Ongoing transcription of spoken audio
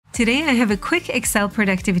Today I have a quick Excel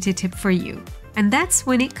productivity tip for you, and that's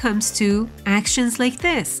when it comes to actions like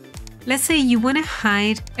this. Let's say you want to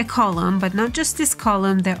hide a column, but not just this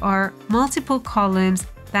column, there are multiple columns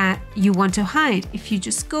that you want to hide. If you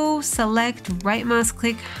just go select, right mouse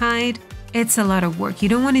click, hide, it's a lot of work. You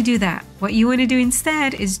don't want to do that. What you want to do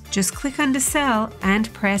instead is just click on the cell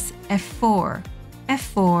and press F4,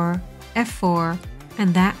 F4, F4,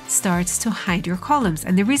 and that starts to hide your columns.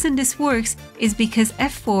 And the reason this works is because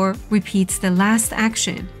F4 repeats the last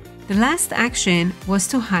action. The last action was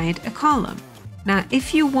to hide a column. Now,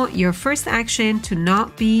 if you want your first action to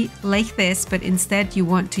not be like this, but instead you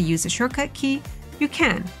want to use a shortcut key, you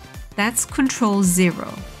can. That's Control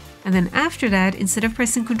 0. And then after that, instead of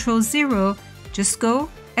pressing Control 0, just go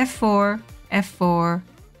F4, F4,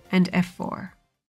 and F4.